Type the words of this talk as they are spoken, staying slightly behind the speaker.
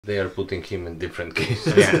They are putting him in different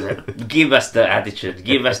cases. Yeah, give us the attitude,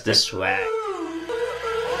 give us the swag.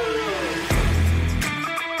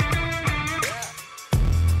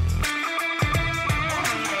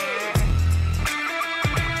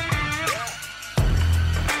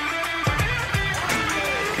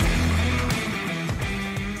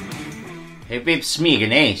 Hey peeps, me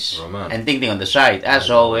Ganesh, Roman. and Ting Ting on the side, as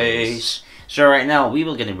always. So right now, we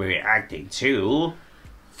will gonna be reacting to...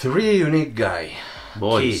 Three unique guy.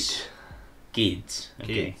 Boys. Kids.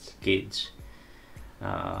 Okay. Kids.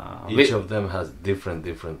 Each of them has different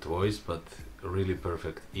voice, but really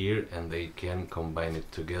perfect ear, and they can combine it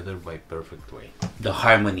together by perfect way. The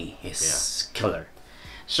harmony is killer.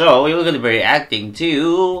 So we will gonna be reacting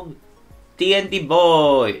to TNT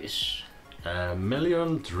Boys. A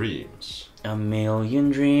Million Dreams. A million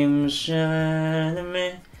dreams.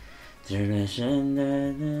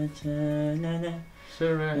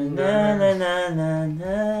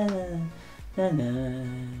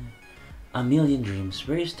 A million dreams.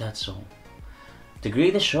 Where is that song? The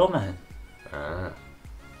Greatest Showman. Ah.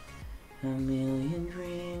 A million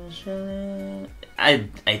dreams. I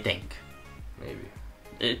think. Maybe.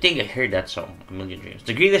 I think I heard that song. A Million Dreams.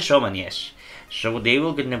 The Greatest Showman, yes. So they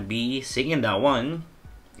will gonna be singing that one,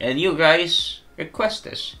 and you guys request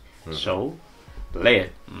this. So play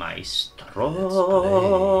it,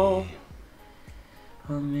 maestro.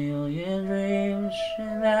 A million dreams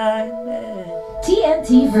and I met.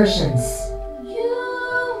 TNT versions.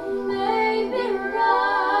 You may be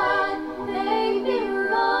right, may be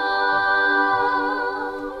wrong,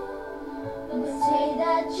 but say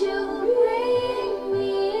that you bring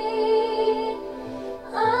me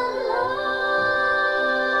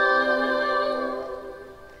along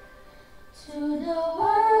to the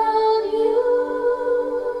world you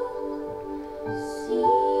see.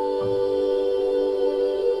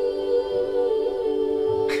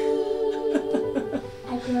 I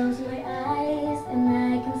close my eyes and I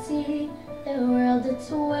can see the world that's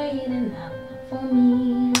waiting up for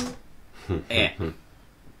me. Yeah.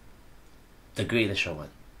 The Greatest Showman.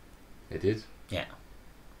 It is? Yeah.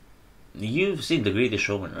 You've seen The Greatest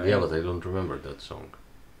Showman, right? Yeah, but I don't remember that song.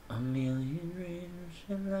 A million dreams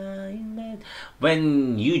and I in bed.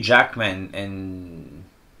 When Hugh Jackman and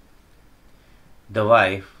the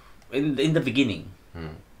wife in the beginning,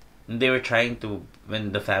 they were trying to,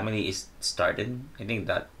 when the family is starting, I think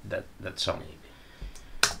that song.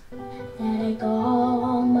 That I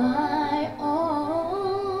call my own.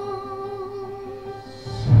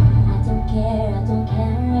 I don't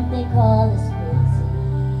care if they call us crazy.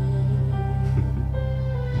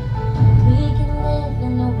 We can live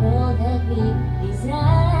in a world that we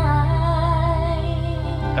design.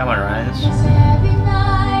 Come on, Rans. Cause every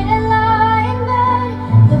night I lie in bed,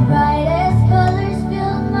 the brightest colors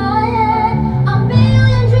fill my head. A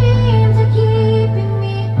million dreams are keeping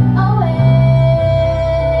me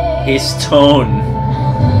awake. His tone. I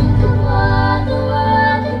think of what the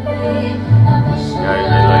world could be. I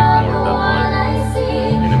like more that one. I see.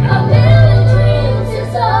 In a A minute. million dreams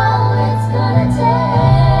is all it's gonna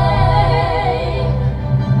take.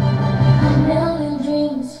 A million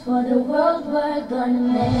dreams for the world we're gonna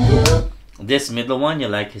make. This middle one, you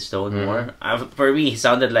like his tone more. For me, he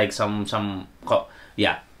sounded like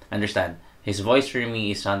yeah, understand. His voice for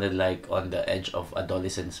me sounded like on the edge of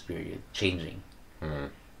adolescence period, changing.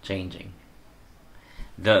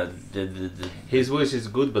 His voice is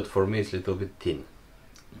good, but for me it's a little bit thin.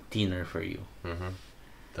 Thinner for you.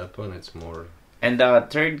 That one it's more. And the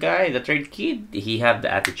third guy, the third kid, he have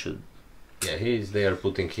the attitude. Yeah, they are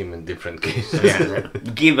putting him in different cases. Yeah,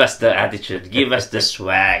 give us the attitude, give us the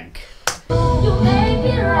swag. You may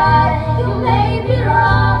be right, you may be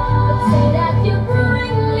wrong, but say that you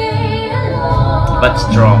bring me along. But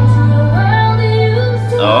strong. To the world you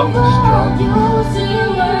see. Oh, strong. You see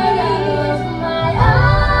what I close my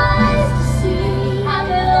eyes to see. I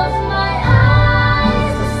close my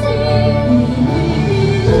eyes to see.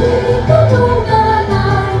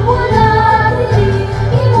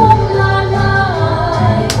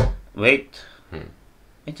 Wait,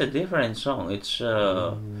 it's a different song. It's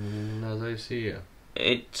As I see, yeah.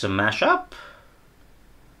 it's a mashup.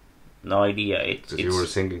 No idea. It's You were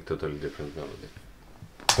singing totally different melody.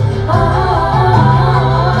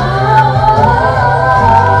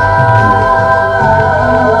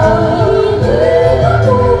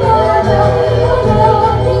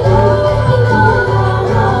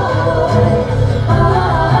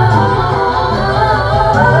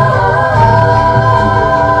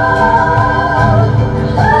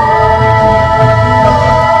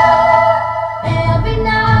 Every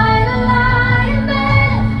night I lie in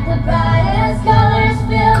bed, the brightest colors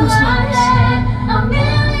fill my head.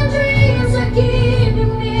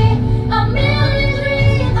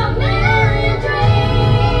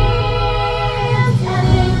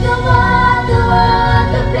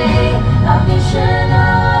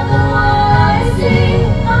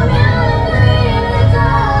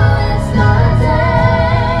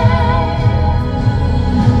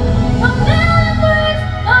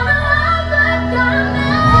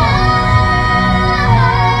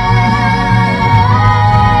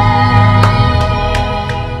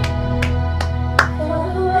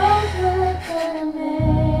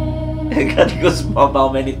 got goosebumps how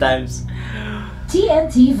many times?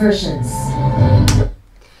 TNT versions.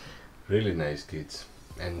 Really nice kids.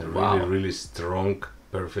 And Wow. really strong,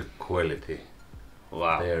 perfect quality.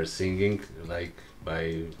 Wow. They are singing like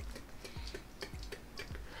by...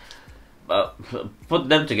 Put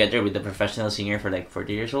them together with the professional singer for like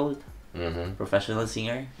 40 years old. Mm-hmm. Professional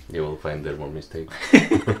singer. You will find there more mistakes.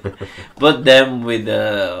 Put them with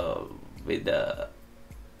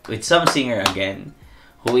some singer again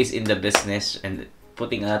who is in the business and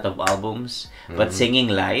putting a lot of albums but Mhm. singing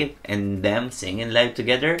live, and them singing live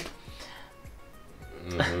together.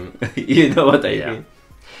 Mhm. You know what I Yeah. mean?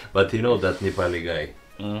 But you know that Nepali guy,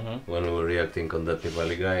 Mm-hmm. when we were reacting on that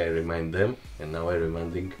Nepali guy, I remind them, and now I'm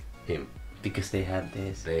reminding him. Because they have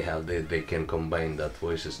this. They can combine that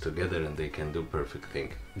voices together and they can do perfect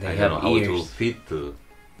thing. They I have don't know how it will ears. fit to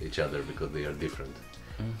each other because they are different.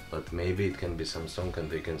 Mm. But maybe it can be some song and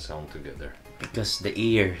they can sound together. Because the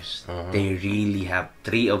ears, they really have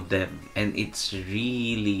 3 of them, and it's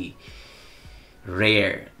really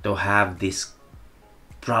rare to have this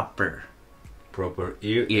proper. Proper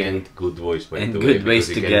ear Ear. and good voice by And the good way, voice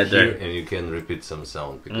because you together. can hear and you can repeat some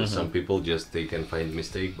sound because Mhm. some people just they can find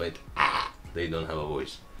mistake but they don't have a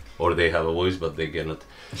voice, or they have a voice but they cannot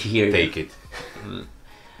Here. take it.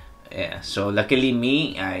 Yeah, so luckily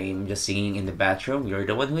me, I'm just singing in the bathroom. You're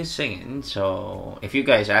the one who is singing. So if you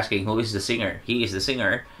guys asking who is the singer, he is the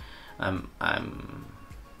singer. I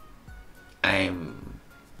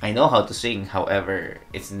know how to sing. However,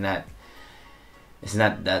 it's not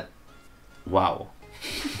that wow.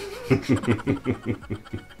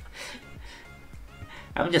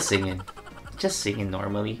 I'm just singing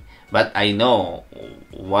normally. But I know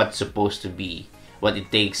what's supposed to be, what it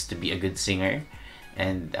takes to be a good singer,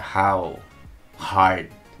 and how hard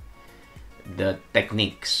the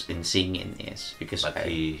techniques in singing is. Because But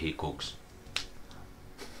he cooks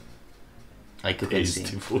I cook and tasty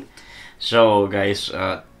sing. food. So guys,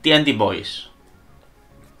 TNT boys,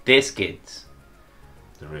 these kids,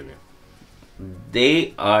 Really.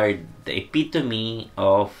 they are the epitome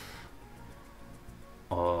of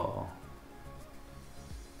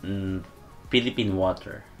Philippine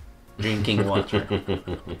water, drinking water.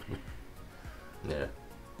 Yeah.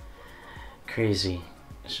 Crazy.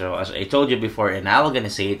 So as I told you before, and I'm gonna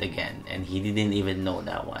say it again, and he didn't even know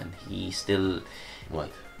that one. He still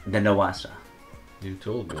What? the Nawasa. You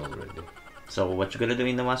told me already. So what you gonna do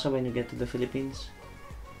in Nawasa when you get to the Philippines?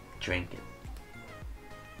 Drink it.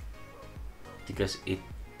 Because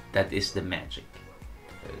that is the magic.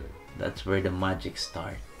 That's where the magic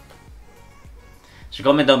starts. So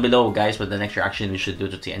comment down below, guys, what the next reaction we should do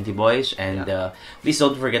to TNT Boys. And please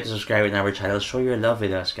don't forget to subscribe in our channel. Show your love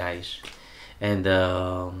with us, guys. And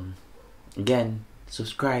again,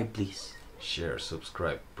 subscribe, please. Share,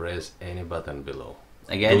 subscribe, press any button below.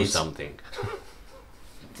 Again, Do it's something.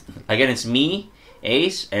 Again, it's me,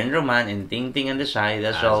 Ace, and Roman, and Ting Ting on the side.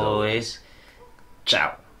 As As always,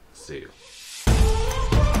 ciao. See you.